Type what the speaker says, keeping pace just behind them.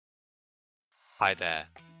Hi there.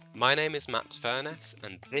 My name is Matt Furness,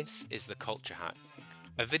 and this is The Culture Hack,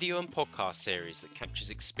 a video and podcast series that captures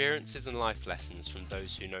experiences and life lessons from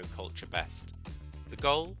those who know culture best. The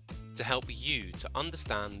goal? To help you to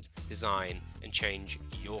understand, design, and change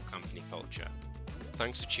your company culture.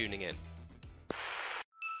 Thanks for tuning in.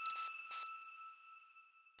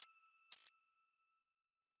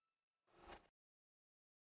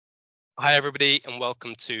 Hi, everybody, and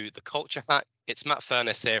welcome to The Culture Hack. It's Matt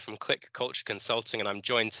Furness here from Click Culture Consulting, and I'm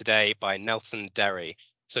joined today by Nelson Derry.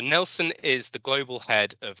 So Nelson is the global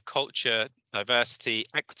head of culture, diversity,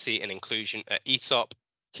 equity, and inclusion at ESOP.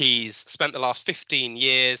 He's spent the last 15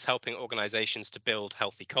 years helping organizations to build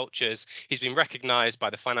healthy cultures. He's been recognized by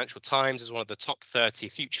the Financial Times as one of the top 30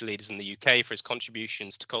 future leaders in the UK for his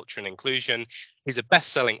contributions to culture and inclusion. He's a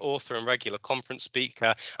best-selling author and regular conference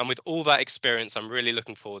speaker. And with all that experience, I'm really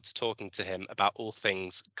looking forward to talking to him about all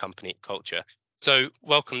things company culture. So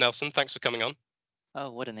welcome, Nelson. Thanks for coming on. Oh,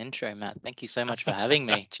 what an intro, Matt. Thank you so much for having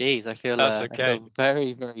me. Jeez, I feel That's I okay. feel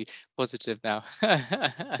very, very positive now.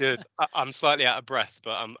 Good. I'm slightly out of breath,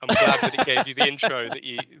 but I'm glad that it gave you the intro that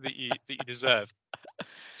you deserve.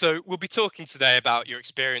 So we'll be talking today about your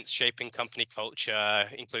experience shaping company culture,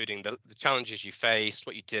 including the challenges you faced,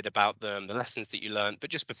 what you did about them, the lessons that you learned. But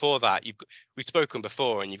just before that, we've spoken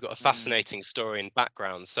before, and you've got a fascinating story and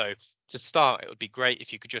background. So to start, it would be great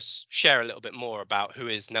if you could just share a little bit more about who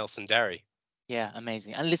is Nelson Derry. Yeah,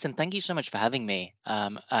 amazing. And listen, thank you so much for having me.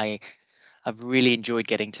 I've really enjoyed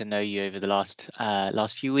getting to know you over the last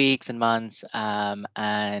few weeks and months.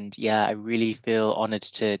 And yeah, I really feel honored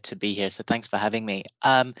to be here. So thanks for having me.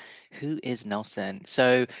 Who is Nelson?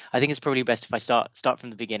 So I think it's probably best if I start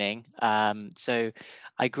from the beginning. So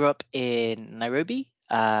I grew up in Nairobi,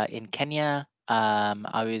 in Kenya.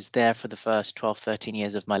 I was there for the first 12, 13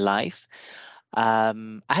 years of my life. I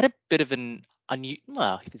had a bit of an it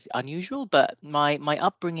was unusual, but my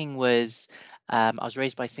upbringing was I was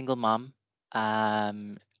raised by a single mom,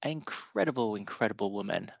 an incredible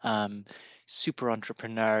woman, super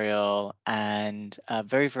entrepreneurial and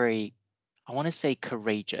very, very, I want to say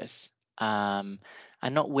courageous, and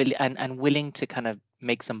not willing and willing to kind of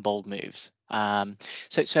make some bold moves. I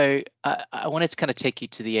wanted to kind of take you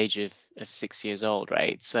to the age of 6 years old,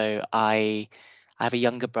 right? I have a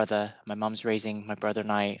younger brother. My mom's raising my brother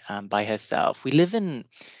and I by herself. We live in,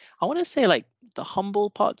 I want to say, like the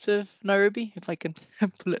humble parts of Nairobi, if I can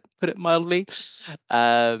put it mildly.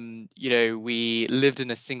 We lived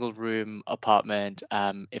in a single room apartment.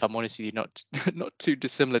 If I'm honest with you, not not too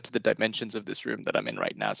dissimilar to the dimensions of this room that I'm in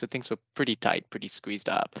right now. So things were pretty tight, pretty squeezed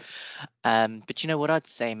up. But what I'd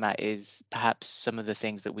say, Matt, is perhaps some of the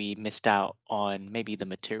things that we missed out on, maybe the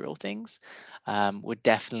material things, were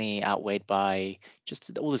definitely outweighed by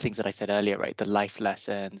just all the things that I said earlier, right? The life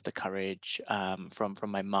lessons, the courage, from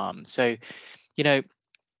my mom. So, you know,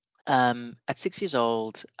 at 6 years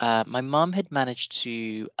old, my mom had managed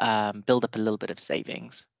to build up a little bit of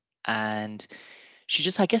savings, and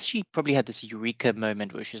I guess she probably had this eureka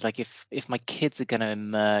moment where she's like, if my kids are going to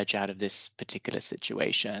emerge out of this particular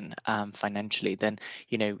situation financially, then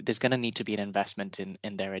there's going to need to be an investment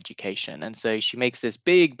in their education. And so she makes this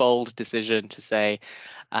big bold decision to say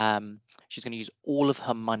she's going to use all of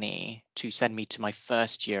her money to send me to my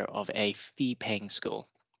first year of a fee-paying school.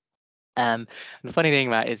 And the funny thing,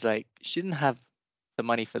 Matt, is like she didn't have the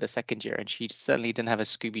money for the second year, and she certainly didn't have a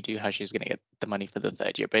Scooby Doo how she was going to get the money for the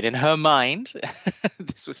third year. But in her mind,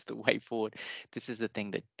 this was the way forward. This is the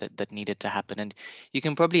thing that needed to happen. And you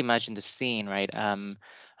can probably imagine the scene, right? A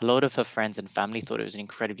lot of her friends and family thought it was an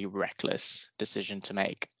incredibly reckless decision to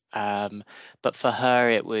make. But for her,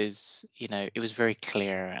 it was very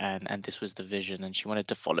clear, and this was the vision, and she wanted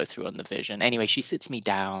to follow through on the vision. Anyway, she sits me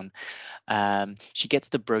down, she gets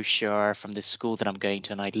the brochure from the school that I'm going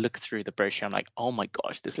to, and I look through the brochure. I'm like, oh my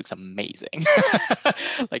gosh, this looks amazing.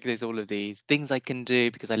 Like there's all of these things I can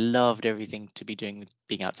do because I loved everything to be doing with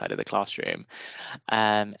being outside of the classroom.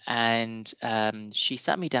 And she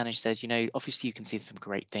sat me down and she says, obviously you can see some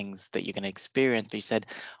great things that you're going to experience, but she said,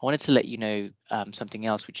 I wanted to let you know something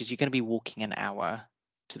else, which is you're going to be walking an hour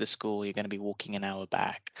to the school, you're going to be walking an hour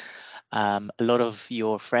back. A lot of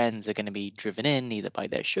your friends are going to be driven in either by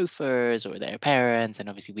their chauffeurs or their parents, and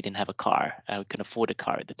obviously we didn't have a car. We couldn't afford a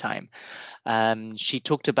car at the time. She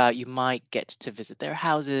talked about you might get to visit their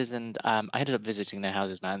houses, and I ended up visiting their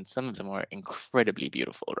houses, man. Some of them were incredibly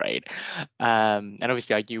beautiful, right? And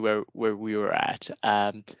obviously I knew where we were at.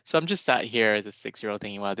 So I'm just sat here as a 6-year-old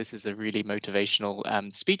thinking, wow, this is a really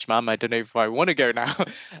motivational speech, mom. I don't know if I want to go now.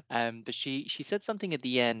 But she said something at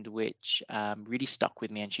the end which really stuck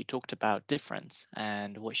with me, and she talked about difference.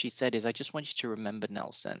 And what she said is, I just want you to remember,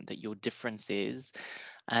 Nelson, that your difference is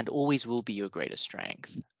and always will be your greatest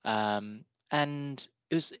strength. And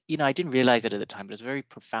it was, I didn't realize it at the time, but it was a very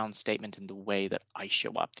profound statement in the way that I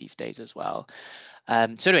show up these days as well.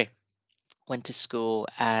 So anyway, went to school,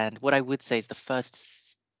 and what I would say is the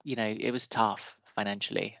first, it was tough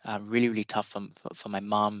financially, really, really tough for my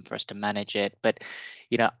mom, for us to manage it. But,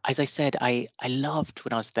 as I said, I loved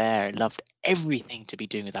when I was there, I loved everything to be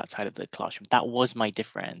doing with outside of the classroom. That was my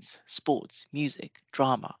difference: sports, music,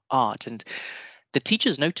 drama, art. And the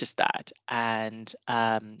teachers noticed that, and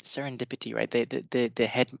serendipity, right?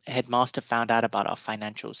 The headmaster found out about our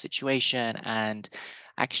financial situation and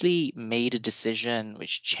actually made a decision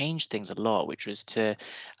which changed things a lot, which was to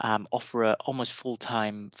offer a almost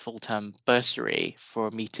full-term bursary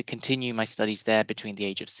for me to continue my studies there between the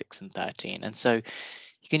age of 6 and 13. And so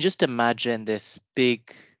you can just imagine this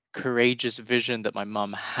big, courageous vision that my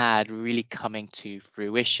mum had really coming to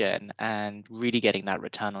fruition and really getting that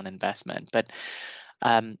return on investment. But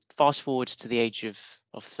fast forward to the age of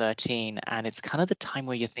 13, and it's kind of the time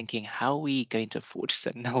where you're thinking, how are we going to afford to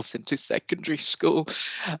send Nelson to secondary school?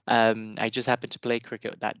 I just happened to play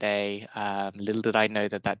cricket that day. Little did I know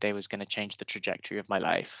that that day was going to change the trajectory of my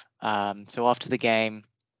life. So after the game,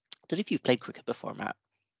 I don't know if you've played cricket before, Matt.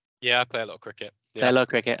 Yeah, I play a lot of cricket. Play a Yeah. lot of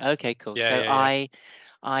cricket. Okay, cool. Yeah, So yeah, yeah.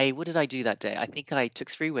 I what did I do that day? I think I took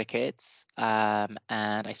 3 wickets, and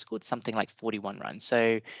I scored something like 41 runs.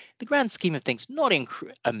 So the grand scheme of things, not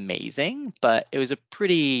amazing, but it was a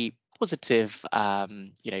pretty positive,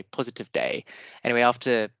 positive day. Anyway,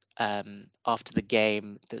 after the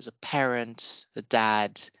game, there's a parent, a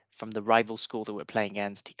dad from the rival school that we're playing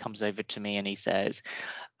against. He comes over to me and he says,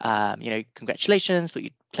 congratulations, but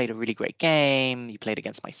you played a really great game. You played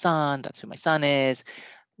against my son. That's who my son is.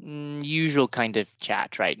 Usual kind of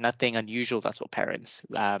chat, right? Nothing unusual. That's what parents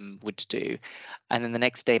would do. And then the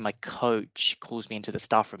next day, my coach calls me into the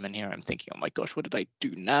staff room, and here I'm thinking, oh my gosh, what did I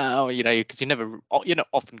do now? Because you're not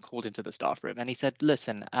often called into the staff room. And he said,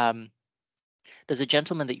 listen, there's a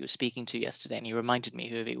gentleman that you were speaking to yesterday, and he reminded me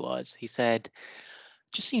who he was. He said,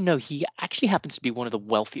 just so you know, he actually happens to be one of the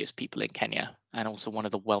wealthiest people in Kenya and also one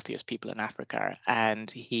of the wealthiest people in Africa.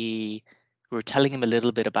 And we were telling him a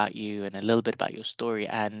little bit about you and a little bit about your story.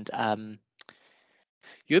 And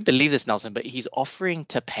you won't believe this, Nelson, but he's offering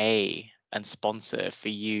to pay and sponsor for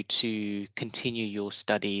you to continue your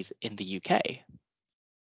studies in the UK.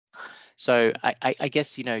 So I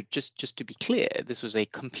guess, just to be clear, this was a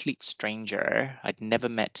complete stranger. I'd never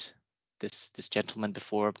met this gentleman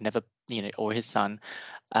before, never, or his son.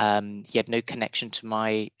 He had no connection to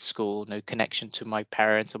my school, no connection to my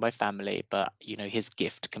parents or my family, but his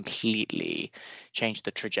gift completely changed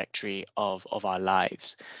the trajectory of our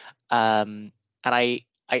lives. And I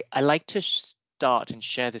like to start and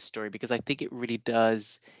share this story because I think it really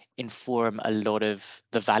does inform a lot of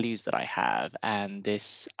the values that I have and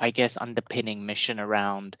this, I guess, underpinning mission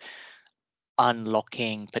around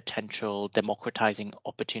unlocking potential, democratizing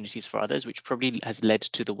opportunities for others, which probably has led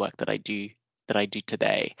to the work that I do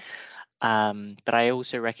today. But I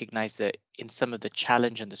also recognize that in some of the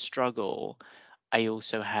challenge and the struggle, I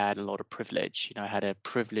also had a lot of privilege. I had a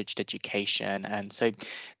privileged education, and so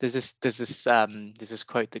there's this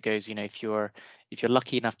quote that goes, if you're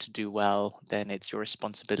lucky enough to do well, then it's your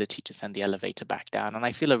responsibility to send the elevator back down. And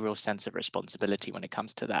I feel a real sense of responsibility when it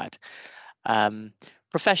comes to that. Um,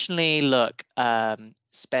 Professionally, look,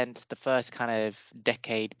 spent the first kind of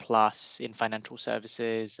decade plus in financial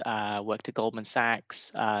services, worked at Goldman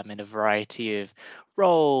Sachs in a variety of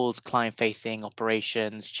roles, client facing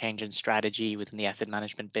operations, change and strategy within the asset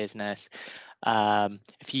management business. A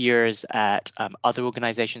few years at other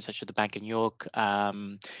organizations such as the Bank of New York,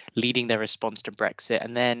 leading their response to Brexit.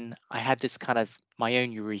 And then I had this kind of my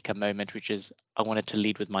own eureka moment, which is I wanted to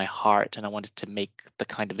lead with my heart and I wanted to make the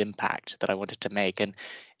kind of impact that I wanted to make. And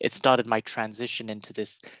it started my transition into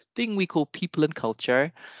this thing we call people and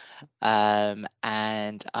culture. And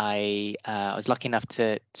I was lucky enough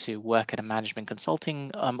to work at a management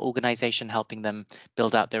consulting organization, helping them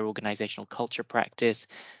build out their organizational culture practice,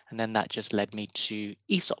 and then that just led me to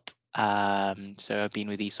ESOP. So I've been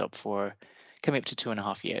with ESOP for coming up to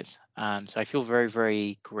 2.5 years. So I feel very,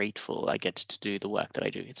 very grateful I get to do the work that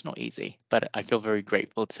I do. It's not easy, but I feel very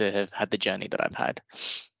grateful to have had the journey that I've had.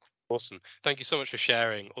 Awesome. Thank you so much for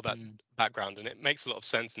sharing all that Mm, background. And it makes a lot of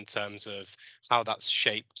sense in terms of how that's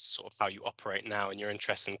shaped sort of how you operate now and your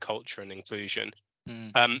interest in culture and inclusion.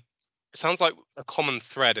 mm, It sounds like a common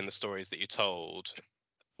thread in the stories that you told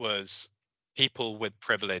was people with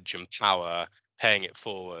privilege and power paying it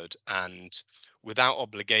forward and without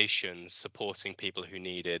obligations supporting people who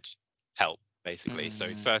needed help, basically. So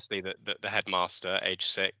mm, firstly, the headmaster, age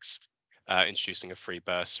 6, introducing a free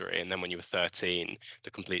bursary, and then when you were 13,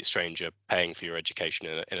 the complete stranger paying for your education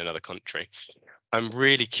in another country. I'm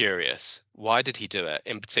really curious, why did he do it?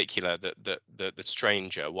 In particular, the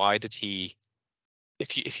stranger. Why did he?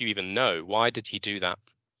 If you even know, why did he do that?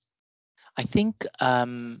 I think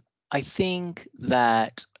I think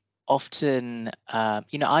that often,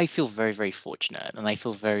 I feel very, very fortunate and I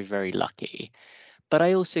feel very, very lucky. But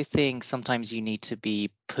I also think sometimes you need to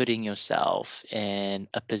be putting yourself in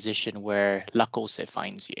a position where luck also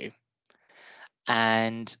finds you.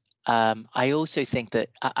 And I also think that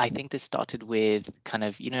I think this started with kind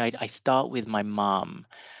of, I start with my mom,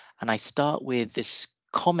 and I start with this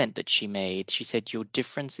comment that she made. She said, "Your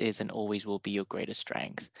difference is and always will be your greatest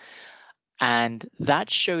strength." And that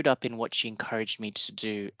showed up in what she encouraged me to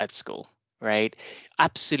do at school, right?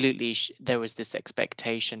 Absolutely, there was this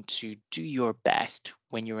expectation to do your best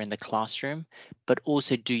when you're in the classroom, but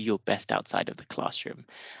also do your best outside of the classroom.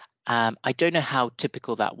 I don't know how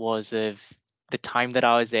typical that was of the time that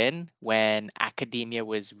I was in when academia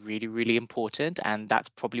was really, really important. And that's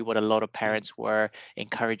probably what a lot of Mm, parents were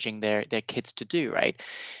encouraging their kids to do, right?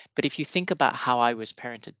 But if you think about how I was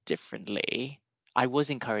parented differently, I was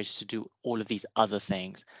encouraged to do all of these other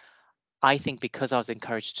things. I think because I was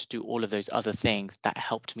encouraged to do all of those other things, that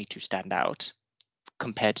helped me to stand out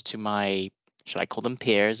compared to my, should I call them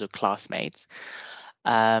peers or classmates?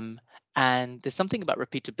 Um, and there's something about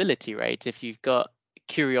repeatability, right? If you've got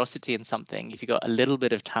curiosity in something, if you've got a little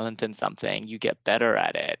bit of talent in something, you get better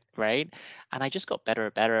at it, right? And I just got better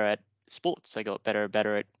and better at sports. I got better and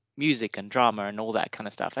better at music and drama and all that kind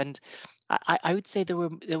of stuff. And I would say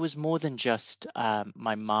there was more than just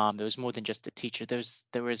my mom. There was more than just the teacher.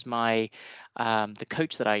 There was my the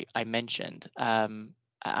coach that I mentioned. And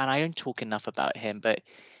I don't talk enough about him, but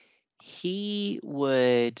he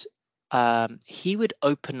would he would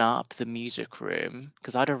open up the music room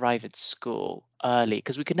because I'd arrive at school early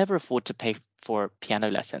because we could never afford to pay for piano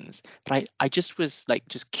lessons. But I just was like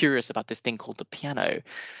just curious about this thing called the piano,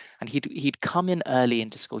 and he'd come in early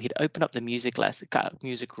into school. He'd open up the music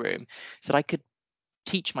room so that I could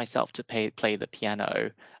teach myself to play the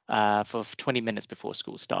piano for 20 minutes before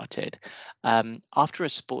school started. After a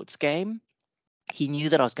sports game, he knew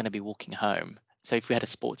that I was going to be walking home. So if we had a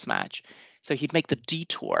sports match, so he'd make the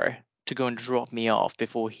detour to go and drop me off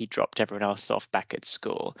before he dropped everyone else off back at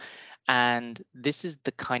school. And this is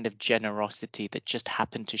the kind of generosity that just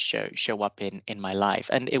happened to show up in my life.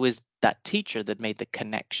 And it was that teacher that made the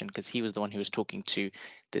connection because he was the one who was talking to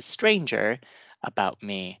this stranger about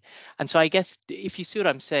me. And so I guess if you see what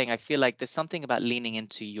I'm saying, I feel like there's something about leaning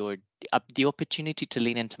into the opportunity to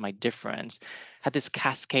lean into my difference had this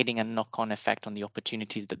cascading and knock-on effect on the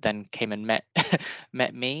opportunities that then came and met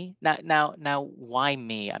met me. Now, why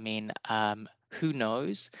me? I mean, who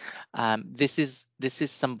knows? This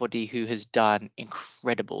is somebody who has done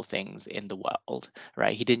incredible things in the world,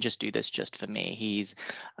 right? He didn't just do this just for me.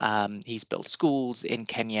 He's built schools in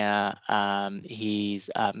Kenya. He's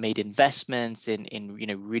made investments in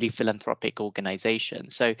really philanthropic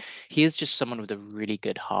organizations. So he is just someone with a really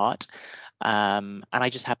good heart. And I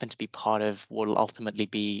just happen to be part of what will ultimately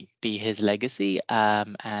be his legacy,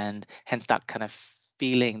 and hence that kind of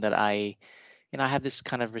feeling that I have this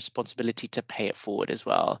kind of responsibility to pay it forward as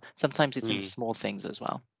well. Sometimes it's in the mm. small things as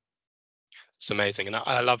well. It's amazing, and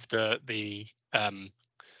I love the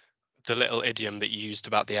little idiom that you used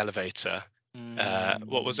about the elevator.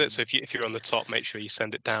 What was it? So Mm, if you're on the top, make sure you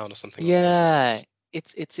send it down, or something along those yeah, lines.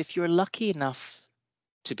 it's if you're lucky enough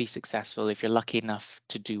to be successful, if you're lucky enough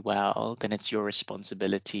to do well, then it's your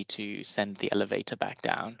responsibility to send the elevator back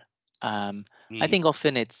down. Um, I Mm, think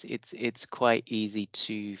often it's quite easy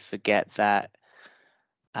to forget that.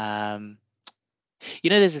 Um,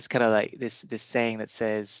 there's this kind of like this saying that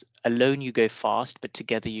says, "Alone you go fast, but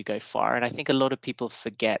together you go far." And I think a lot of people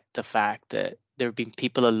forget the fact that there have been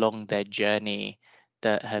people along their journey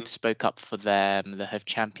that have mm, spoke up for them, that have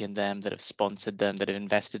championed them, that have sponsored them, that have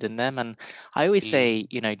invested in them. And I always mm, say,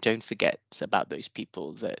 don't forget about those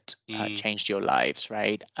people that mm, changed your lives,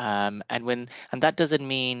 right? And that doesn't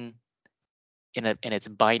mean in its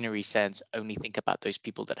binary sense only think about those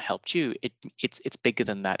people that helped you. It's bigger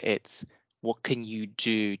than that. It's what can you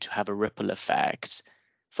do to have a ripple effect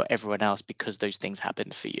for everyone else because those things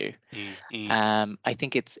happened for you. mm, mm. I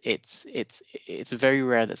think it's very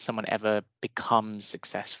rare that someone ever becomes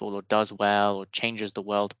successful or does well or changes the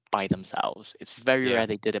world by themselves. It's very Yeah, rare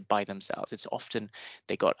they did it by themselves. It's often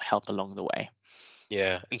they got help along the way.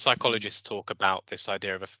 yeah. And Mm. psychologists talk about this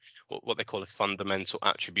idea of what they call a fundamental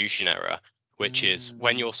attribution error, which is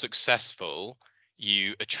when Mm. you're successful,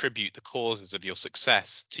 you attribute the causes of your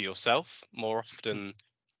success to yourself more often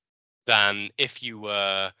than if you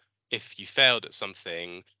were if you failed at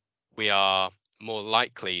something, we are more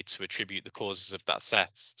likely to attribute the causes of that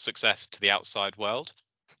success to the outside world.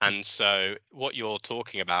 And so, what you're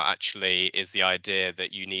talking about actually is the idea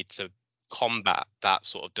that you need to combat that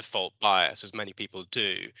sort of default bias, as many people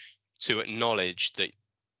do, to acknowledge that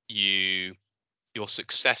you your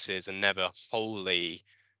successes are never wholly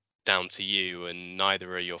down to you, and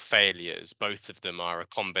neither are your failures. Both of them are a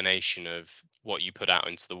combination of what you put out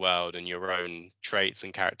into the world and your own traits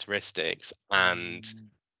and characteristics, and Mm,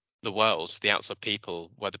 the world, the outside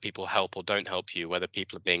people, whether people help or don't help you, whether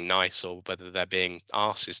people are being nice or whether they're being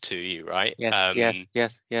arses to you, right? yes, yes,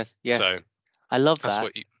 yes, yes, yes. So I love that's that.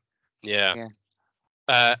 what yeah. Yeah.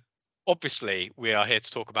 Uh, Obviously, we are here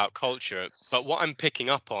to talk about culture, but what I'm picking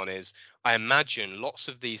up on is I imagine lots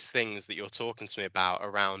of these things that you're talking to me about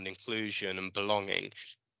around inclusion and belonging,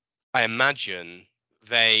 I imagine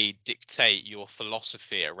they dictate your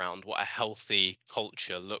philosophy around what a healthy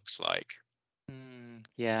culture looks like.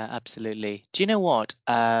 Yeah, absolutely. Do you know what?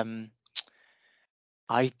 I've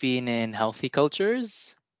been in healthy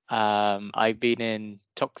cultures. I've been in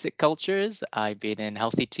toxic cultures. I've been in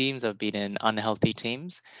healthy teams. I've been in unhealthy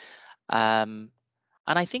teams. Um,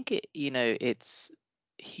 and I think it's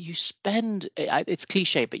you spend it's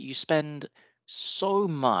cliche, but you spend so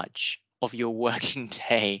much of your working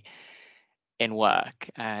day in work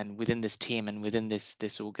and within this team and within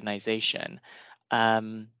this organization.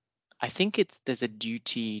 um, I think there's a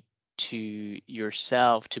duty to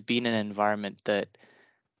yourself to be in an environment that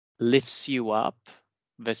lifts you up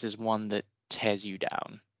versus one that tears you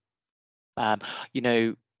down. um,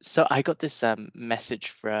 so I got this message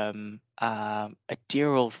from a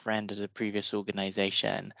dear old friend at a previous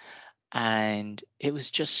organization, and it was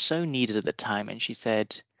just so needed at the time. And she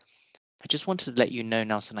said, I just wanted to let you know,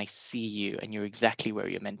 Nelson, I see you and you're exactly where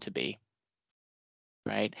you're meant to be.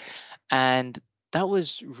 Right. And that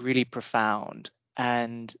was really profound.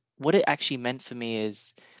 And what it actually meant for me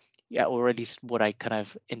is, yeah, or at least what I kind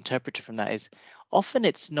of interpreted from that is often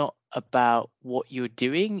it's not about what you're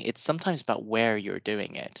doing, it's sometimes about where you're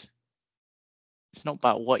doing it. It's not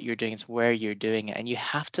about what you're doing, it's where you're doing it. And you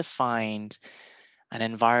have to find an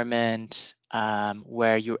environment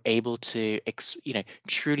where you're able to,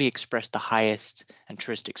 truly express the highest and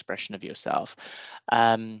truest expression of yourself.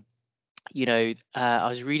 Um, I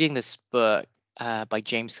was reading this book by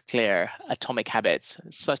James Clear, Atomic Habits.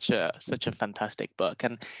 Such a fantastic book,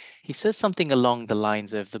 and he says something along the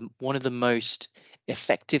lines of one of the most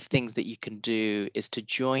effective things that you can do is to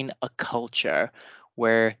join a culture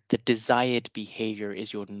where the desired behavior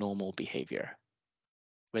is your normal behavior.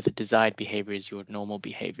 Where the desired behavior is your normal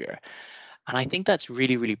behavior. And I think that's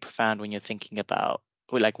really, really profound when you're thinking about,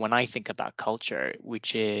 or like when I think about culture,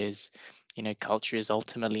 which is, culture is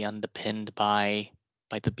ultimately underpinned by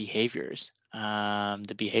the behaviors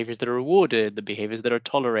that are rewarded, the behaviors that are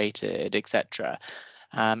tolerated, etc.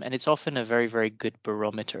 And it's often a very, very good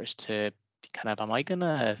barometer as to kind of, am I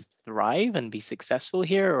gonna thrive and be successful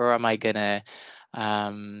here, or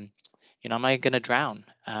um, am I gonna drown?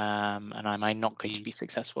 And am I not going to Mm, be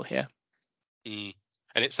successful here? mm.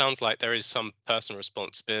 And it sounds like there is some personal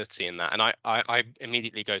responsibility in that. And I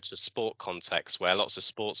immediately go to a sport context where lots of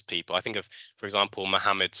sports people, I think of, for example,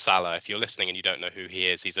 Mohamed Salah. If you're listening and you don't know who he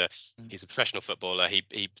is, Mm, he's a professional footballer.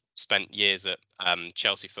 He spent years at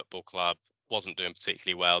Chelsea Football Club, wasn't doing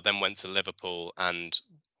particularly well, then went to Liverpool and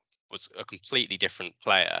was a completely different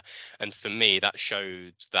player. And for me, that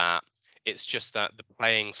showed that it's just that the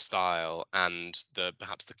playing style and the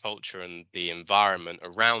perhaps the culture and the environment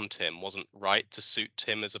around him wasn't right to suit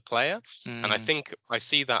him as a player. And I mm, think I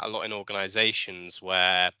see that a lot in organizations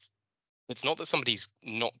where it's not that somebody's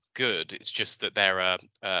not good, it's just that they're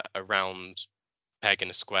a round peg in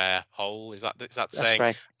a square hole. Is that that's saying?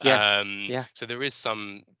 right. Yeah, yeah, So there is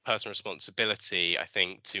some personal responsibility, I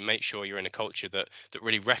think, to make sure you're in a culture that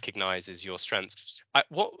really recognizes your strengths.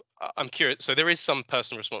 I'm curious. So there is some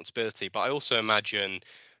personal responsibility, but I also imagine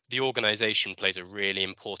the organization plays a really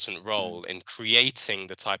important mm, role in creating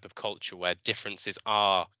the type of culture where differences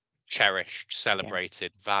are cherished, yeah.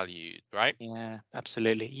 celebrated, valued, right? Yeah,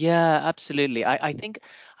 absolutely. Yeah, absolutely. I think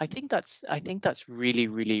that's really,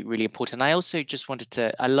 really, really important. I also just wanted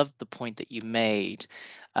to, I love the point that you made,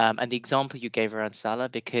 and the example you gave around Salah,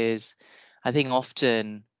 because I think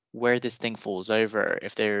often where this thing falls over,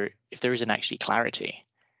 if there isn't actually clarity.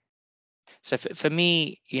 So for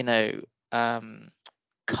me,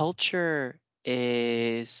 culture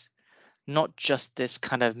is not just this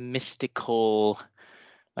kind of mystical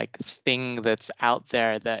like thing that's out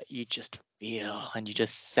there that you just feel and you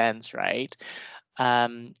just sense, right?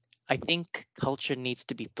 Um, I think culture needs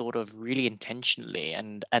to be thought of really intentionally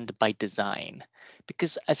and by design,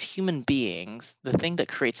 because as human beings, the thing that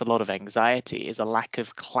creates a lot of anxiety is a lack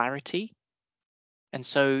of clarity. And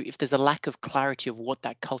so if there's a lack of clarity of what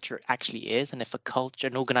that culture actually is, and if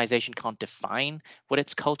an organization can't define what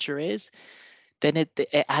its culture is, then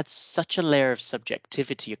it adds such a layer of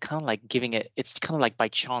subjectivity. You're kind of like giving it's kind of like by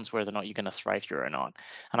chance whether or not you're going to thrive here or not.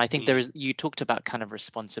 And I think Mm, you talked about kind of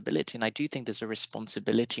responsibility, and I do think there's a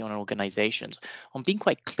responsibility on organizations on being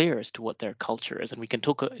quite clear as to what their culture is, and we can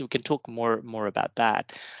talk more about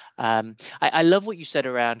that. I love what you said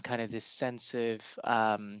around kind of this sense of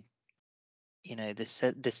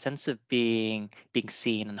this sense of being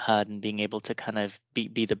seen and heard and being able to kind of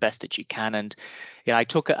be the best that you can. And I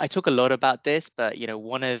talk a lot about this, but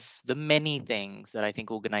one of the many things that I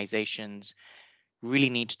think organizations really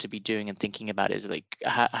need to be doing and thinking about is like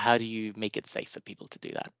how do you make it safe for people to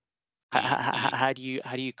do that. mm, mm. How do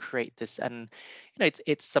you create this? And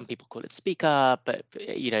it's some people call it speak up, but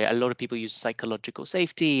a lot of people use psychological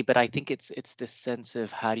safety, but I think it's this sense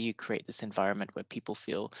of how do you create this environment where people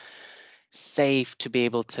feel safe to be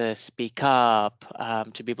able to speak up,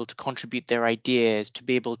 to be able to contribute their ideas, to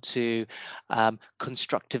be able to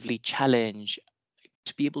constructively challenge,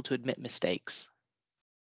 to be able to admit mistakes,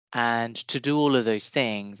 and to do all of those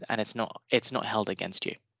things, and it's not held against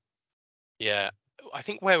you. Yeah, I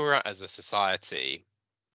think where we're at as a society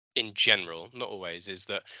in general, not always, is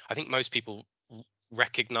that I think most people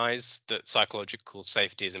recognize that psychological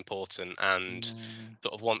safety is important and Mm,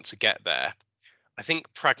 sort of want to get there. I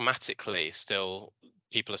think pragmatically, still,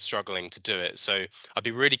 people are struggling to do it. So I'd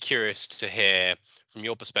be really curious to hear from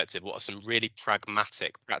your perspective what are some really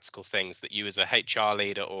pragmatic, practical things that you, as a HR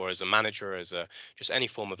leader or as a manager, as a just any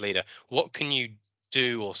form of leader, what can you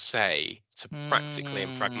do or say to practically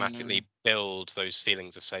and mm, pragmatically build those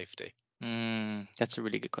feelings of safety? that's a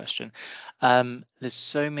really good question. There's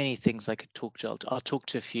so many things I could talk to. I'll talk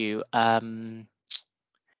to a few.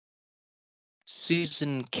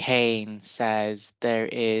 Susan Cain says there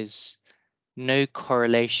is no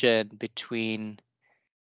correlation between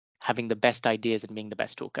having the best ideas and being the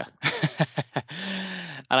best talker.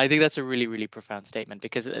 And I think that's a really, really profound statement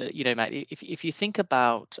because, Matt, if you think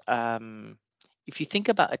about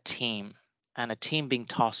a team and a team being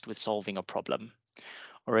tasked with solving a problem,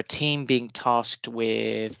 or a team being tasked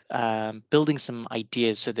with building some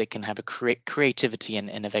ideas so they can have a creativity and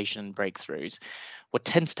innovation and breakthroughs, what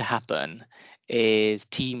tends to happen is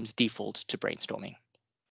teams default to brainstorming,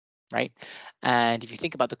 right? And if you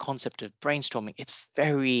think about the concept of brainstorming, it's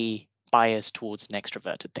very biased towards an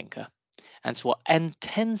extroverted thinker. And so what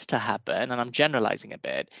tends to happen, and I'm generalizing a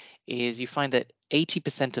bit, is you find that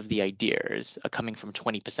 80% of the ideas are coming from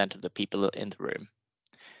 20% of the people in the room.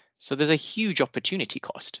 So there's a huge opportunity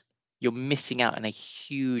cost. You're missing out on a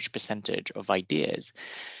huge percentage of ideas.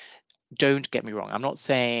 Don't get me wrong. I'm not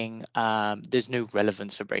saying there's no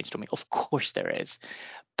relevance for brainstorming. Of course there is.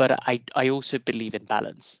 But I also believe in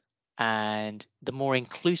balance. And the more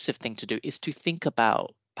inclusive thing to do is to think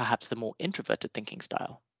about perhaps the more introverted thinking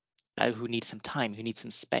style, who needs some time, who needs some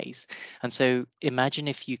space. And so imagine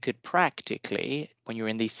if you could practically, when you're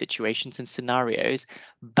in these situations and scenarios,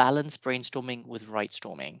 balance brainstorming with right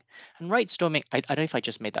storming. And right storming, I don't know if I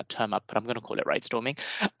just made that term up, but I'm going to call it right storming.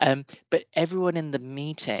 But everyone in the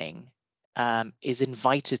meeting is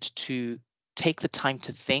invited to take the time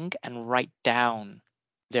to think and write down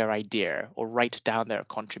their idea or write down their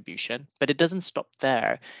contribution. But it doesn't stop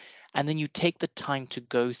there. And then you take the time to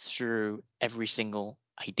go through every single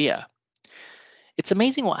idea. It's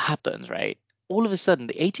amazing what happens, right? All of a sudden,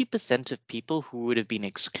 the 80% of people who would have been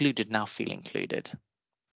excluded now feel included.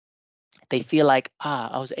 They feel like,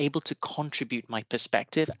 I was able to contribute my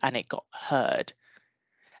perspective and it got heard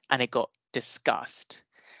and it got discussed.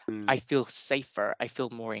 I Mm, feel safer. I feel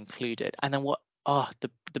more included. And then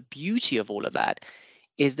the beauty of all of that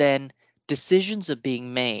is then decisions are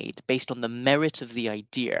being made based on the merit of the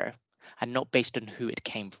idea and not based on who it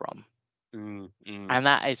came from. mm, mm, And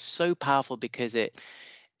that is so powerful because it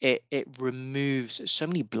removes so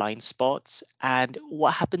many blind spots. And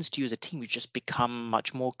what happens to you as a team, you just become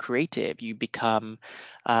much more creative, you become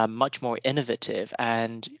much more innovative,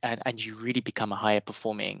 and you really become a higher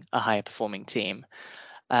performing team.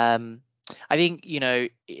 I think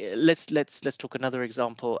let's talk another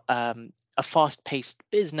example. A fast-paced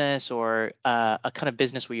business, or a kind of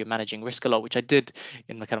business where you're managing risk a lot, which I did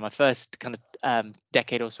in my first kind of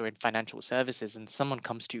decade or so in financial services, and someone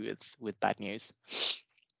comes to you with bad news.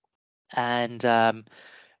 And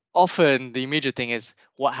often the immediate thing is,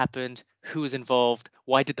 what happened, who was involved,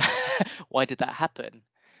 why did that why did that happen?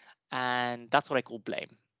 And that's what I call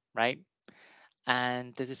blame, right?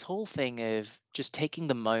 And there's this whole thing of just taking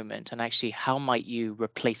the moment and actually how might you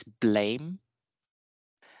replace blame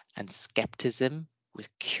and skepticism with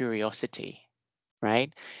curiosity,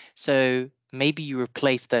 right? So maybe you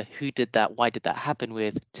replace the who did that, why did that happen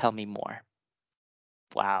with tell me more.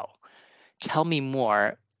 Wow. Tell me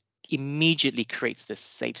more immediately creates this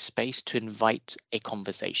safe space to invite a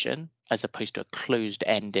conversation as opposed to a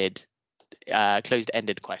closed-ended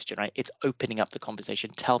question, right? It's opening up the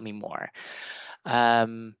conversation. Tell me more.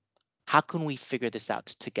 Um, how can we figure this out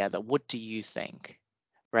together? What do you think?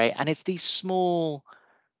 Right. And it's these small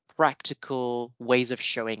practical ways of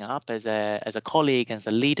showing up as a colleague, as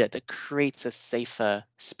a leader that creates a safer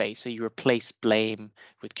space. So you replace blame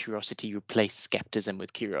with curiosity, you replace skepticism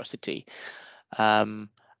with curiosity. Um,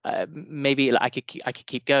 maybe I could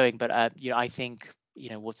keep going, but I think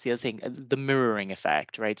what's the other thing? The mirroring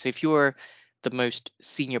effect, right? So if you're the most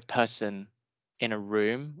senior person in a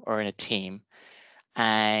room or in a team,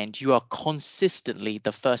 and you are consistently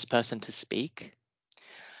the first person to speak,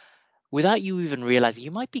 without you even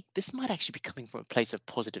realizing, this might actually be coming from a place of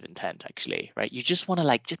positive intent, actually, right? You just want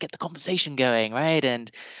to just get the conversation going, right?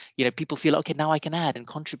 And people feel, okay, now I can add and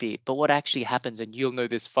contribute. But what actually happens, and you'll know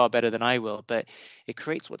this far better than I will, but it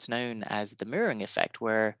creates what's known as the mirroring effect,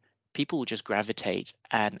 where people will just gravitate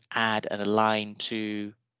and add and align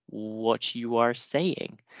to what you are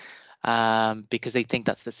saying, because they think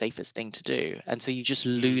that's the safest thing to do. And so you just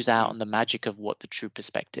lose out Mm-hmm. on the magic of what the true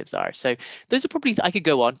perspectives are. So those are probably, I could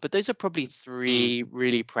go on, but those are probably three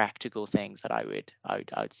really practical things that I would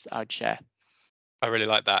share. I really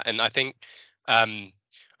like that, and I think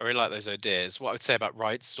I really like those ideas. What I would say about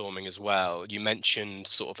right storming as well, you mentioned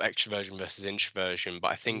sort of extroversion versus introversion,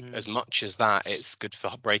 but I think as Mm, much as that, it's good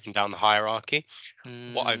for breaking down the hierarchy.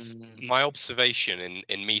 mm, My observation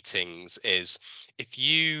in meetings is if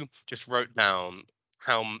you just wrote down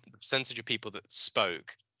the percentage of people that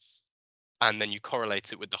spoke and then you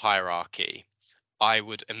correlate it with the hierarchy, I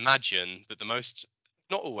would imagine that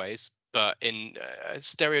not always, but in a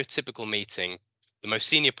stereotypical meeting, the most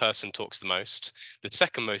senior person talks the most, the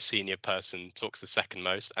second most senior person talks the second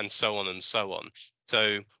most, and so on and so on.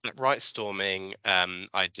 So that right storming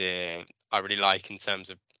idea I really like in terms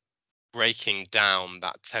of breaking down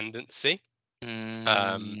that tendency,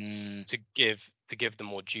 um, mm, to give the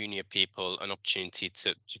more junior people an opportunity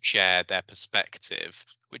to share their perspective,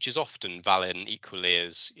 which is often valid and equally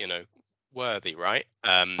as worthy, right?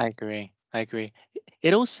 I agree. I agree.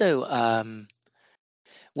 It also,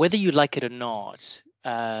 whether you like it or not,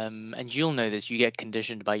 and you'll know this, you get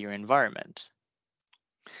conditioned by your environment.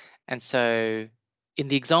 And so, in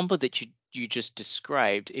the example that you just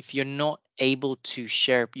described, if you're not able to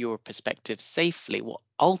share your perspective safely, what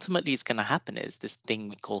ultimately is going to happen is this thing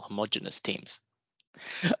we call homogenous teams.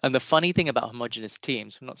 And the funny thing about homogenous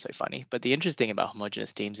teams, not so funny, but the interesting about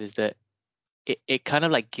homogenous teams is that it kind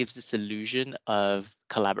of gives this illusion of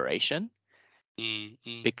collaboration Mm,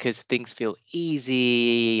 mm, because things feel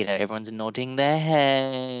easy, everyone's nodding their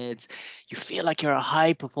heads. You feel like you're a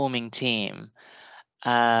high performing team.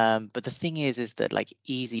 But the thing is that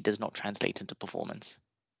easy does not translate into performance.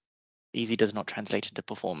 Easy does not translate into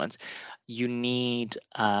performance. You need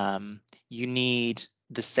you need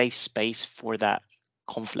the safe space for that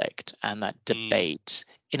conflict and that mm, debate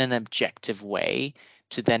in an objective way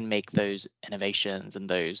to then make those innovations and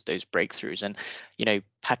those breakthroughs. And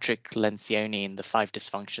Patrick Lencioni in the five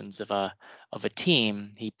dysfunctions of a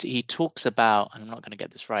team, he talks about, and I'm not going to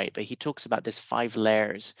get this right, but he talks about this five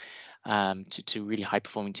layers to really high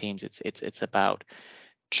performing teams. It's about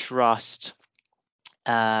trust.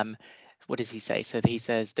 Um, what does he say? So he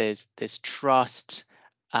says there's trust,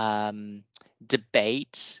 um,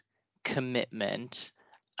 debate, commitment,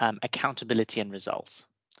 accountability, and results.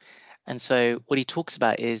 And so what he talks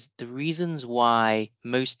about is the reasons why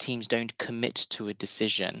most teams don't commit to a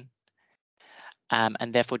decision,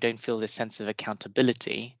 and therefore don't feel this sense of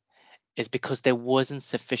accountability is because there wasn't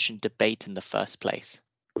sufficient debate in the first place.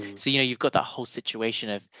 mm, So you've got that whole situation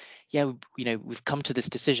of, yeah, we've come to this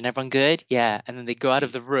decision. Everyone good? Yeah. And then they go out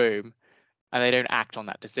of mm, the room and they don't act on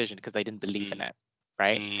that decision because they didn't believe in mm, it,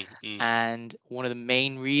 right? mm, mm, And one of the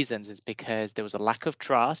main reasons is because there was a lack of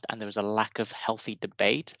trust and there was a lack of healthy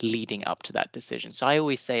debate leading up to that decision. So I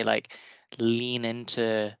always say lean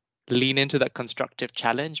into lean into that constructive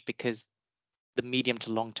challenge because the medium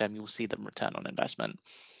to long term you'll see the return on investment.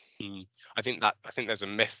 mm. I think there's a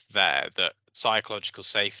myth there that psychological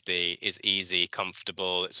safety is easy,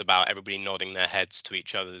 comfortable. It's about everybody nodding their heads to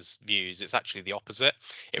each other's views. It's actually the opposite.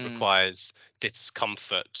 It Mm, requires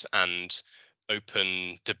discomfort and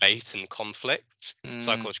open debate and conflict. mm,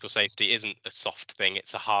 Psychological safety isn't a soft thing,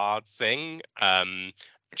 it's a hard thing.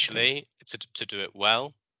 actually to do it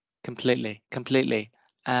well? Completely.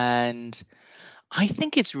 And I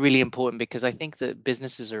think it's really important because I think that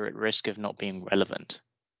businesses are at risk of not being relevant.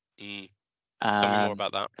 Mm. Tell me more Um,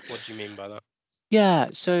 about that. What do you mean by that? yeah,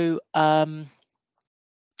 so I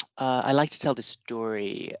like to tell this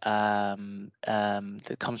story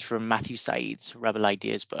that comes from Matthew Said's Rebel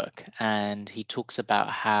Ideas book, and he talks about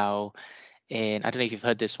how I don't know if you've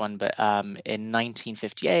heard this one, but in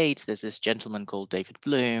 1958, there's this gentleman called David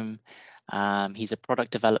Bloom. He's a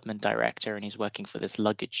product development director, and he's working for this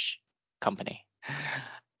luggage company.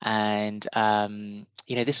 And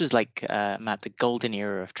this was like Matt, the golden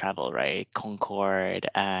era of travel, right? Concorde,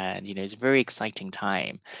 and it's a very exciting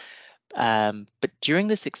time. But during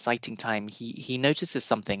this exciting time, he notices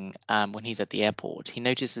something when he's at the airport. He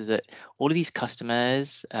notices that all of these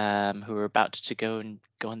customers who are about to go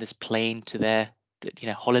on this plane to their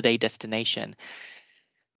holiday destination,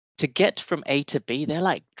 to get from A to B, they're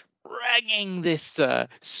like dragging this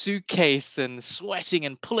suitcase and sweating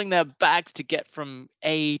and pulling their bags to get from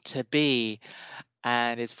A to B.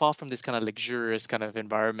 And it's far from this kind of luxurious kind of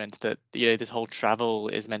environment that this whole travel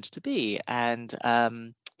is meant to be. And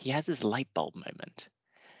he has this light bulb moment,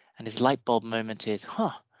 and his light bulb moment is,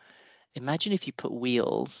 imagine if you put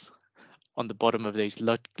wheels on the bottom of those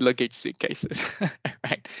luggage suitcases, right?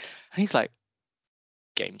 And he's like,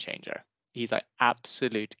 game changer. He's like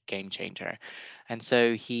absolute game changer. And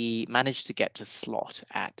so he managed to get to slot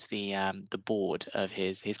at the board of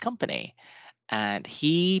his company, and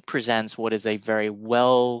he presents what is a very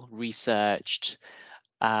well researched,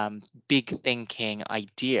 big thinking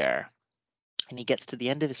idea. And he gets to the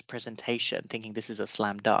end of his presentation thinking this is a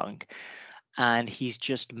slam dunk, and he's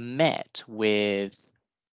just met with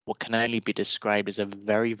what can only be described as a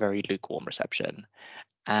very, very lukewarm reception.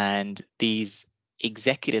 And these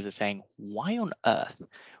executives are saying, why on earth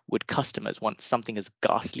would customers want something as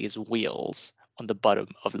ghastly as wheels on the bottom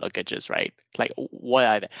of luggages, right? Like, why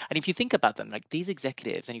are they? And if you think about them, like these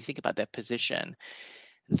executives, and you think about their position,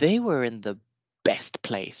 they were in the best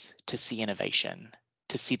place to see innovation,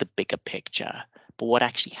 to see the bigger picture. But what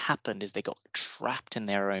actually happened is they got trapped in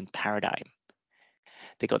their own paradigm.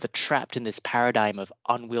 They got trapped in this paradigm of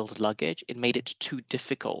unwheeled luggage. It made it too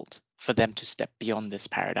difficult for them to step beyond this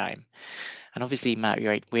paradigm. And obviously, Matt,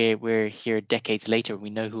 you're right. We're here decades later. We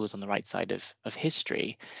know who was on the right side of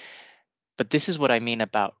history. But this is what I mean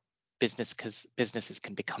about business, because businesses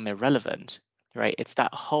can become irrelevant, right? It's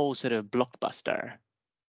that whole sort of Blockbuster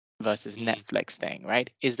versus Mm. Netflix thing, right?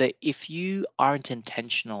 Is that if you aren't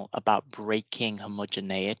intentional about breaking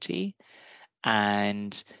homogeneity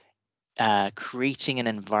and creating an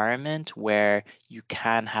environment where you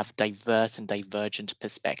can have diverse and divergent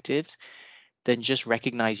perspectives, then just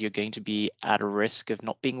recognize you're going to be at a risk of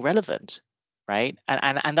not being relevant, right?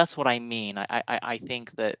 And that's what I mean. I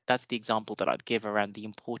think that that's the example that I'd give around the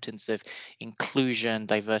importance of inclusion,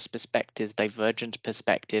 diverse perspectives, divergent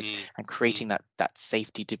perspectives, Mm. and Mm. creating that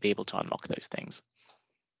safety to be able to unlock those things.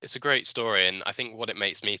 It's a great story, and I think what it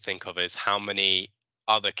makes me think of is how many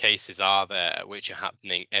other cases are there which are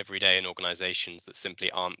happening every day in organizations that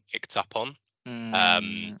simply aren't picked up on, um,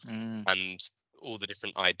 Mm, mm, and all the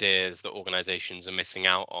different ideas that organizations are missing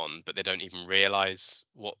out on, but they don't even realize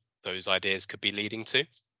what those ideas could be leading to.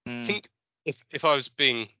 I mm. think if I was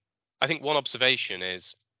being, I think one observation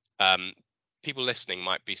is, um, people listening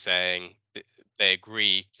might be saying they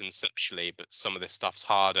agree conceptually, but some of this stuff's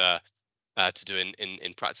harder to do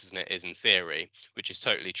in practice than it is in theory, which is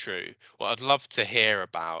totally true. What I'd love to hear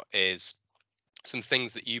about is some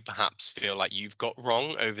things that you perhaps feel like you've got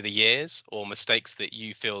wrong over the years, or mistakes that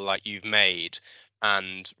you feel like you've made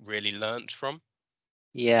and really learnt from.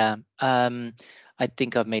 Yeah. I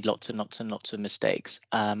think I've made lots and lots and lots of mistakes.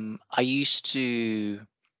 I used to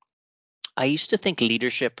think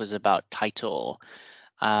leadership was about title.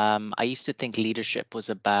 I used to think leadership was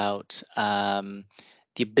about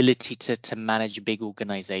the ability to manage big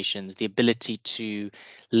organizations, the ability to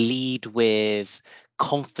lead with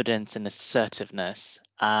confidence and assertiveness,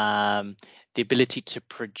 the ability to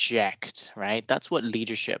project, right? That's what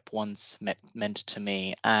leadership once meant to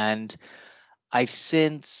me. And I've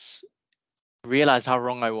since realized how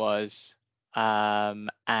wrong I was.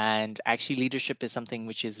 And actually, leadership is something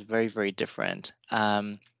which is very, very different.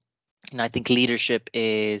 And I think leadership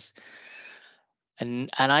is,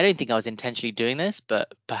 and I don't think I was intentionally doing this,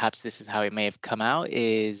 but perhaps this is how it may have come out,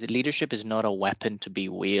 is leadership is not a weapon to be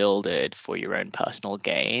wielded for your own personal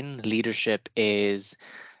gain. Leadership is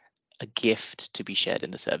a gift to be shared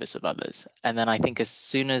in the service of others. And then I think as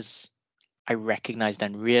soon as I recognized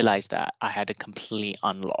and realized that, I had a complete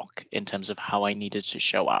unlock in terms of how I needed to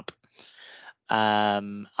show up.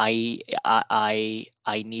 I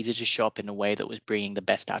I needed to show up in a way that was bringing the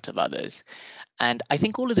best out of others. And I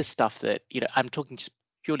think all of this stuff that, I'm talking just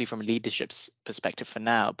purely from a leadership's perspective for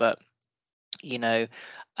now, but,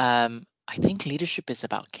 I think leadership is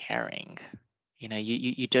about caring.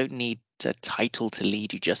 You don't need a title to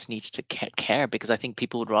lead. You just need to care, because I think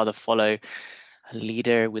people would rather follow a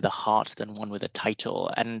leader with a heart than one with a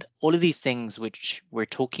title. And all of these things which we're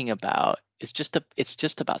talking about is it's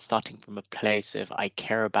just about starting from a place of I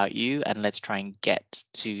care about you, and let's try and get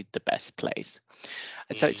to the best place.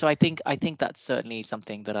 And so I think that's certainly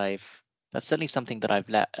something that I've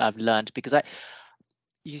learned, because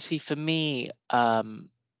you see, for me,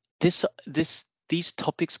 these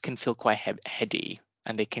topics can feel quite heady,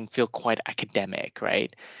 and they can feel quite academic,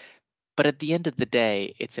 right? But at the end of the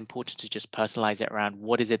day, it's important to just personalize it around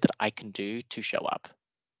what is it that I can do to show up,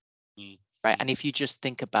 Mm. right? And if you just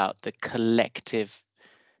think about the collective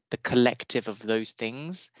of those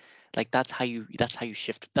things, like that's how you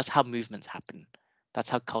shift. That's how movements happen. That's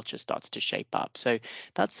how culture starts to shape up. So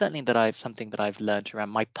that's certainly something that I've learned around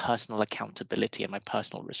my personal accountability and my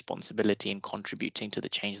personal responsibility in contributing to the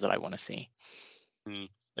change that I want to see. Mm.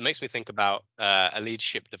 It makes me think about a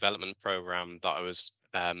leadership development program that I was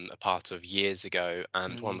a part of years ago.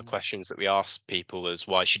 And one of the Mm, questions that we asked people is,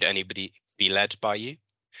 why should anybody be led by you?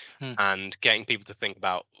 mm, And getting people to think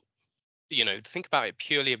about, think about it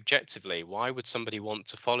purely objectively. Why would somebody want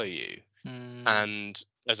to follow you? mm, And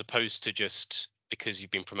as opposed to just because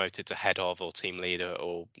you've been promoted to head of or team leader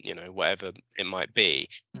or, whatever it might be,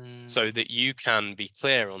 so mm, that you can be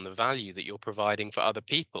clear on the value that you're providing for other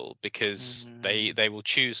people, because they mm. they will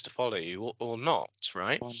choose to follow you or not,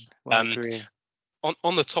 right? Well, I um agree.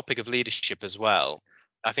 on the topic of leadership as well,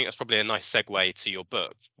 I think that's probably a nice segue to your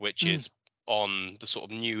book, which Mm, is on the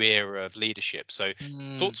sort of new era of leadership. So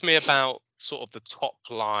talk mm, to me about sort of the top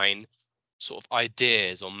line sort of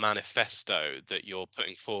ideas or manifesto that you're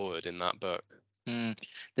putting forward in that book. mm.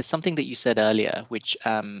 There's something that you said earlier, which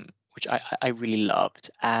I really loved,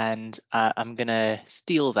 and I'm gonna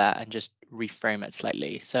steal that and just reframe it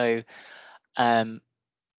slightly. So, um,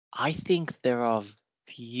 I think there are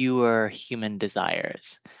fewer human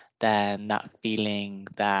desires than that feeling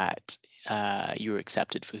that you're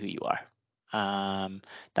accepted for who you are.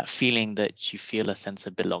 That feeling that you feel a sense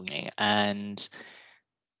of belonging. And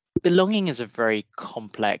belonging is a very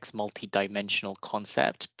complex, multi-dimensional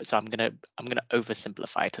concept. So I'm gonna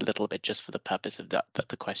oversimplify it a little bit just for the purpose of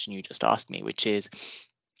the question you just asked me, which is,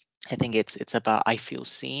 I think it's about I feel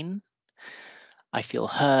seen, I feel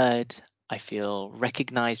heard, I feel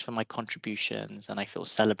recognized for my contributions, and I feel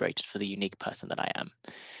celebrated for the unique person that I am.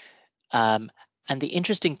 Um, and the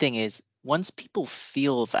interesting thing is, once people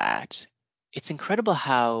feel that, it's incredible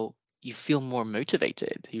how you feel more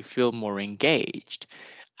motivated, you feel more engaged.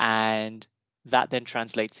 And that then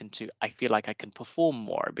translates into I feel like I can perform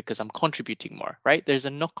more because I'm contributing more, right? There's a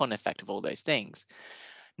knock on effect of all those things.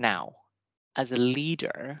 Now, as a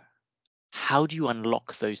leader, how do you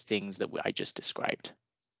unlock those things that I just described,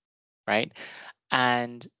 right?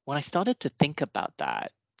 And when I started to think about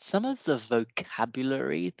that, some of the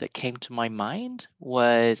vocabulary that came to my mind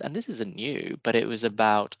was, and this isn't new, but it was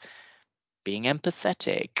about being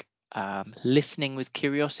empathetic, listening with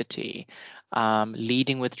curiosity,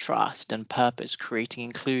 leading with trust and purpose, creating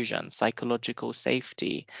inclusion, psychological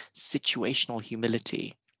safety, situational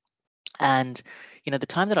humility. And the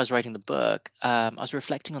time that I was writing the book, I was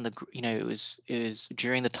reflecting on it was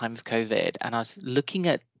during the time of COVID, and I was looking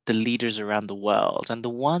at the leaders around the world, and the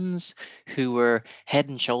ones who were head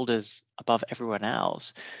and shoulders above everyone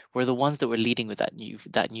else were the ones that were leading with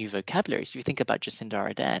that new vocabulary. So you think about Jacinda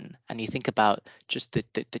Ardern, and you think about just the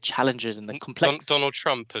challenges and the complex. Donald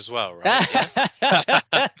Trump as well, right?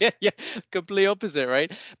 Yeah. Yeah, complete opposite,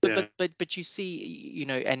 right? But Yeah. but but but you see,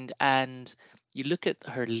 and you look at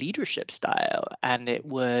her leadership style, and it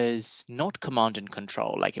was not command and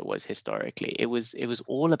control like it was historically. It was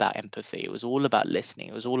all about empathy. It was all about listening.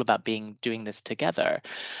 It was all about doing this together.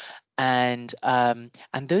 And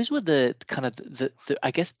those were the kind of the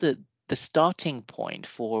I guess the starting point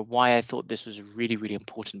for why I thought this was a really, really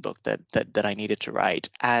important book that I needed to write.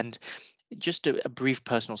 And just a brief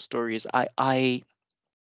personal story is I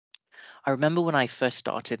remember when I first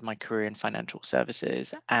started my career in financial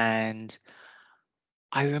services, and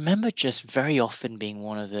I remember just very often being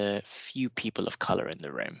one of the few people of color in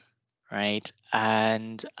the room, right?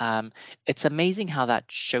 And it's amazing how that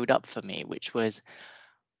showed up for me, which was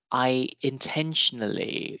I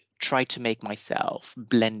intentionally tried to make myself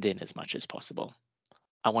blend in as much as possible.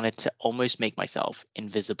 I wanted to almost make myself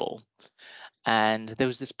invisible. And there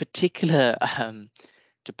was this particular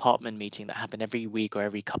department meeting that happened every week or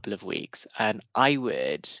every couple of weeks, and I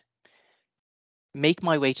would make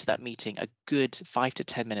my way to that meeting a good 5 to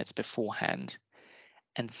 10 minutes beforehand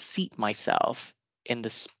and seat myself in the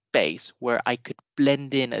space where I could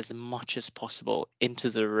blend in as much as possible into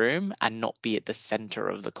the room and not be at the center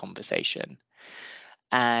of the conversation.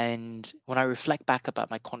 And when I reflect back about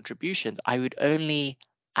my contributions, I would only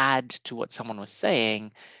add to what someone was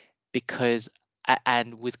saying because,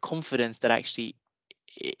 and with confidence that actually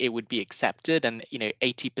it would be accepted, and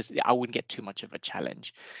 80%, I wouldn't get too much of a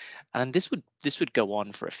challenge. And this would go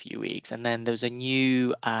on for a few weeks, and then there was a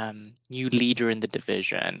new leader in the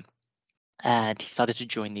division, and he started to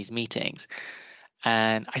join these meetings,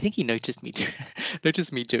 and I think he noticed me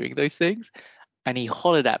noticed me doing those things, and he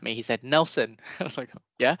hollered at me. He said, "Nelson." I was like,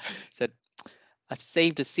 "Yeah." He said, "I've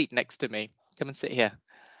saved a seat next to me. Come and sit here."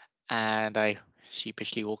 And I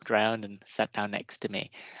sheepishly walked around and sat down next to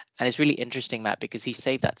me. And it's really interesting, Matt, because he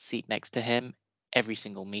saved that seat next to him every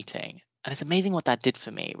single meeting. And it's amazing what that did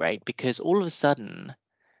for me, right? Because all of a sudden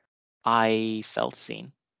I felt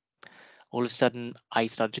seen. All of a sudden I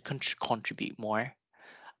started to contribute more.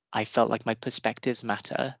 I felt like my perspectives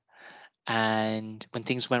matter. And when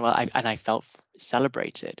things went well, I felt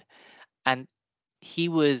celebrated. And he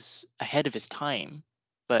was ahead of his time,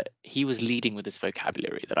 but he was leading with this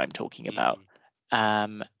vocabulary that I'm talking about.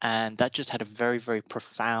 Mm, And that just had a very, very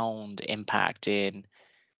profound impact in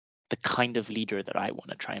the kind of leader that I want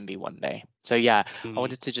to try and be one day. So yeah, I mm.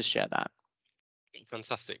 wanted to just share that.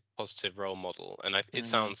 Fantastic, positive role model. And it Mm,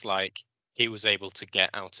 sounds like he was able to get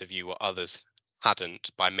out of you what others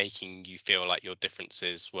hadn't by making you feel like your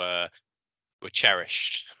differences were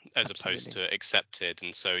cherished as opposed absolutely. to accepted.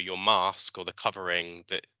 And so your mask or the covering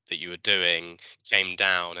that you were doing came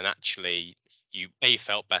down, and actually you A,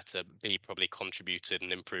 felt better, B, probably contributed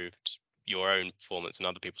and improved your own performance and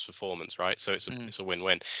other people's performance, right? So Mm, it's a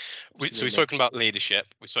win-win. So we've absolutely. spoken about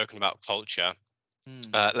leadership, we've spoken about culture.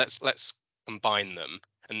 Mm, Let's combine them.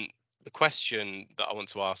 And the question that I want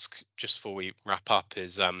to ask just before we wrap up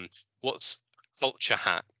is, what's a culture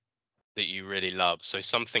hack that you really love? So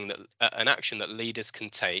something that an action that leaders can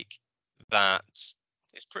take that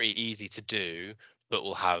is pretty easy to do, but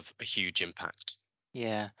will have a huge impact.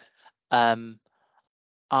 yeah. Um,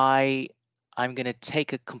 I I'm going to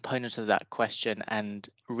take a component of that question and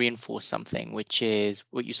reinforce something, which is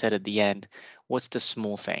what you said at the end. What's the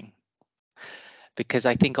small thing? Because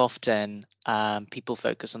I think often people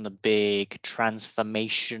focus on the big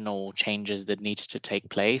transformational changes that needs to take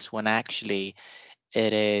place when actually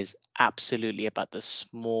it is absolutely about the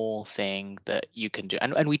small thing that you can do.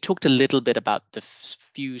 And we talked a little bit about the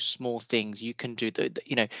few small things you can do.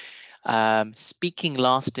 Speaking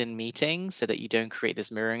last in meetings so that you don't create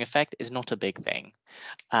this mirroring effect is not a big thing.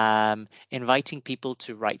 Inviting people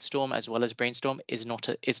to write-storm as well as brainstorm is not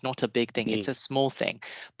a big thing. It's Mm, a small thing.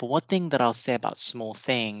 But one thing that I'll say about small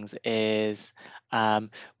things is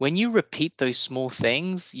when you repeat those small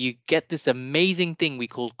things, you get this amazing thing we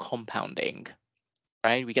call compounding.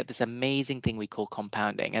 Right? We get this amazing thing we call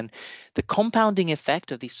compounding. And the compounding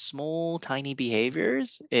effect of these small, tiny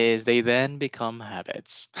behaviors is they then become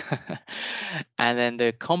habits. And then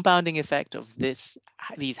the compounding effect of these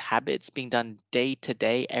habits being done day to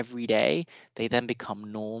day, every day, they then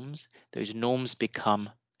become norms. Those norms become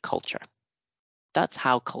culture. That's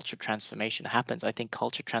how culture transformation happens. I think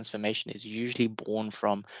culture transformation is usually born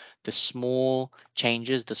from the small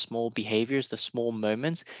changes, the small behaviors, the small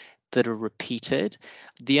moments that are repeated.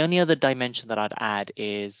 The only other dimension that I'd add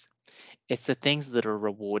is it's the things that are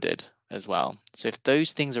rewarded as well. So if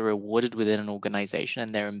those things are rewarded within an organization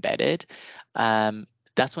and they're embedded,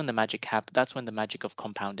 that's when the that's when the magic of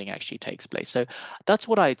compounding actually takes place. So that's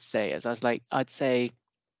what I'd say. I'd say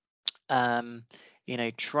um,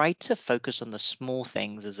 try to focus on the small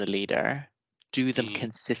things as a leader, do them mm,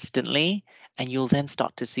 consistently, and you'll then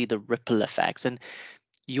start to see the ripple effects. And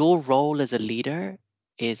your role as a leader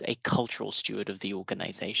is a cultural steward of the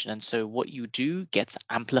organization. And so what you do gets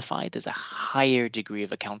amplified. There's a higher degree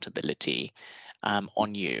of accountability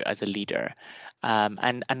on you as a leader.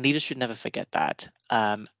 And leaders should never forget that.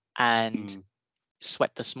 And mm,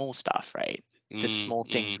 sweat the small stuff, right? The mm, small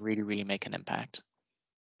mm. things really, really make an impact.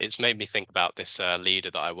 It's made me think about this leader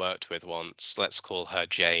that I worked with once. Let's call her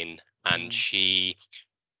Jane, and Mm,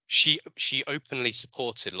 she openly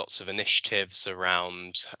supported lots of initiatives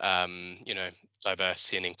around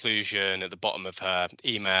diversity and inclusion. At the bottom of her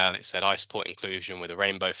email it said, "I support inclusion," with a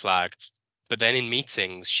rainbow flag. But then in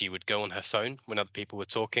meetings she would go on her phone when other people were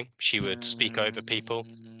talking. She would speak over people.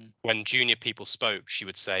 mm, When junior people spoke she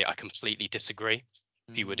would say, "I completely disagree."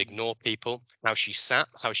 she would Mm, ignore people, how she sat,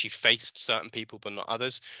 how she faced certain people but not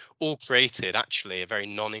others, all created actually a very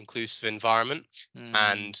non-inclusive environment. mm,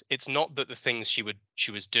 And it's not that the things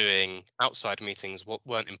she was doing outside meetings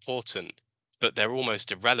weren't important, but they're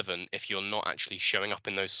almost irrelevant if you're not actually showing up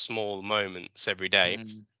in those small moments every day.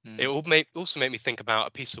 mm, It mm, all also made me think about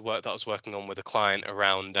a piece of work that I was working on with a client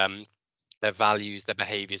around their values, their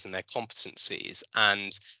behaviors, and their competencies.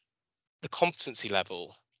 And the competency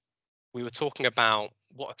level, we were talking about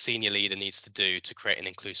what a senior leader needs to do to create an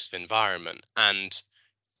inclusive environment. And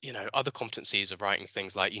other competencies are writing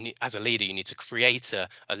things like, you need, as a leader, you need to create a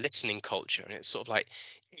listening culture. And it's sort of like,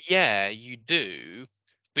 yeah, you do,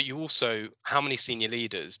 but you also, how many senior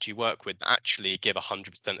leaders do you work with that actually give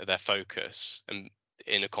 100% of their focus and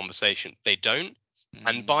in a conversation? They don't.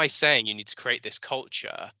 And by mm. saying you need to create this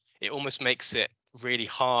culture, it almost makes it really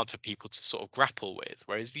hard for people to sort of grapple with.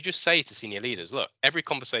 Whereas if you just say to senior leaders, look, every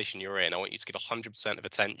conversation you're in, I want you to give 100% of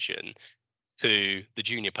attention to the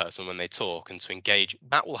junior person when they talk and to engage,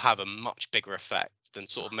 that will have a much bigger effect than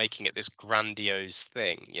sort of making it this grandiose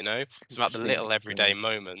thing, you know? It's about the little Completely everyday agree.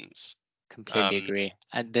 moments. Completely Um, agree.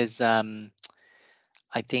 And there's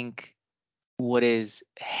I think what is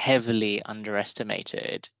heavily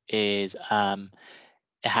underestimated is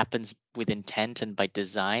it happens with intent and by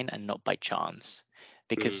design and not by chance.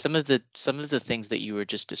 Because mm, some of the things that you were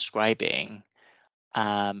just describing,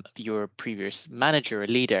 your previous manager or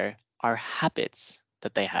leader, are habits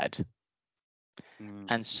that they had. mm,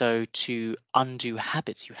 And so to undo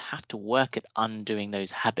habits, you have to work at undoing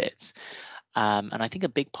those habits. And I think a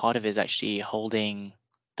big part of it is actually holding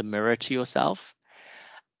the mirror to yourself.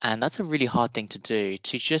 And that's a really hard thing to do.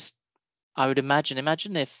 To just, I would imagine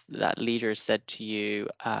if that leader said to you,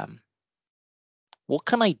 what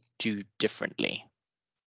can I do differently?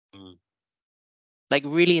 mm, Like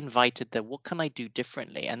really invited the what can I do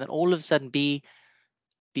differently? And then all of a sudden be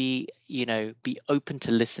open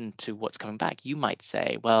to listen to what's coming back. You might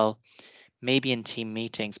say, well, maybe in team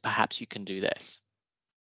meetings, perhaps you can do this,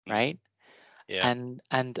 mm, right? yeah. And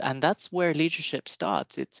that's where leadership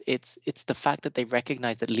starts. It's the fact that they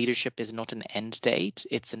recognize that leadership is not an end date,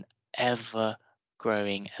 it's an ever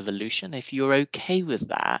growing evolution. If you're okay with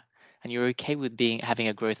that and you're okay with being having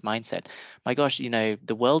a growth mindset, my gosh,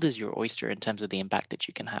 the world is your oyster in terms of the impact that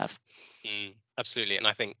you can have. Absolutely. And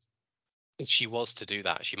I think if she was to do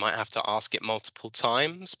that, she might have to ask it multiple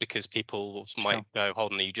times because people might Sure, go,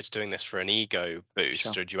 hold on, are you just doing this for an ego boost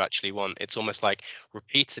sure, or do you actually want? It's almost like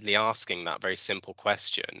repeatedly asking that very simple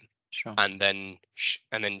question sure. and then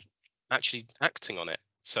actually acting on it.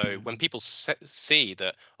 So when Mm, people see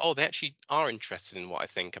that, oh, they actually are interested in what I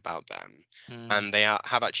think about them, mm, and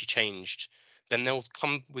have actually changed, then they'll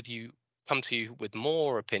come to you with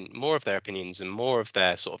more of their opinions and more of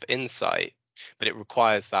their sort of insight. But it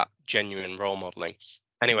requires that genuine role modeling.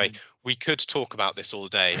 Anyway, mm. we could talk about this all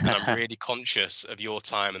day, and I'm really conscious of your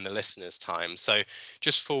time and the listeners' time. So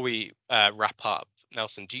just before we wrap up,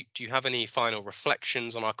 Nelson, do you have any final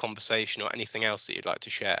reflections on our conversation or anything else that you'd like to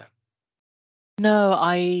share? No,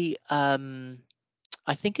 I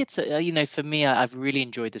think it's for me, I've really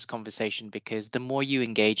enjoyed this conversation because the more you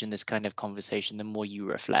engage in this kind of conversation, the more you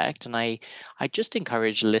reflect. And I just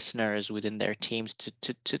encourage listeners within their teams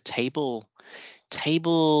to table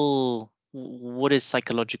what does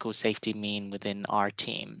psychological safety mean within our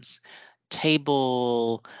teams,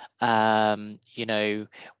 table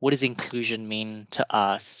what does inclusion mean to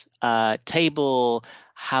us, table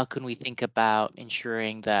how can we think about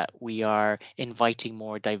ensuring that we are inviting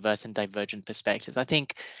more diverse and divergent perspectives. I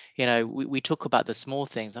think we talk about the small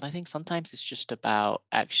things, and I think sometimes it's just about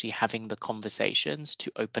actually having the conversations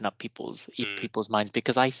to open up Mm, people's minds,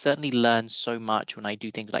 because I certainly learn so much when I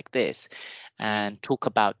do things like this mm, and talk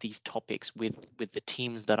about these topics with the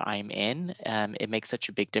teams that I'm in. It makes such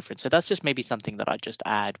a big difference. So that's just maybe something that I just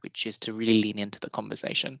add, which is to really lean into the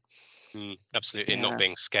conversation. absolutely, not Yeah.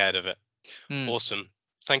 being scared of it. Mm. Awesome.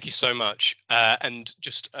 Thank you so much. And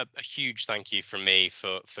just a huge thank you from me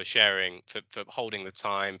for sharing, for holding the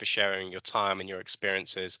time, for sharing your time and your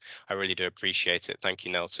experiences. I really do appreciate it. Thank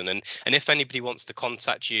you, Nelson. And if anybody wants to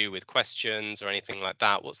contact you with questions or anything like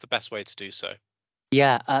that, what's the best way to do so?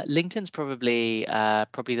 Yeah, LinkedIn's probably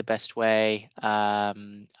the best way.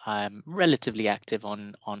 I'm relatively active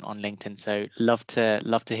on LinkedIn, so love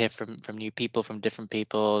to hear from new people, from different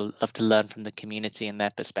people. Love to learn from the community and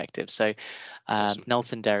their perspective. So Awesome.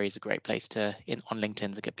 Nelson Derry is a great place on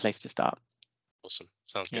LinkedIn is a good place to start. Awesome.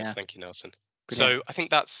 Sounds good. Yeah, Thank you, Nelson. brilliant. So I think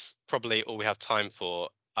that's probably all we have time for.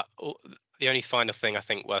 The only final thing I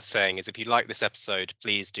think worth saying is if you like this episode,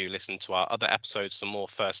 please do listen to our other episodes for more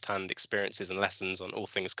first-hand experiences and lessons on all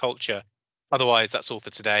things culture. Otherwise, that's all for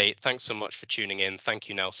today. Thanks so much for tuning in. Thank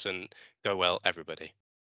you, Nelson. Go well, everybody.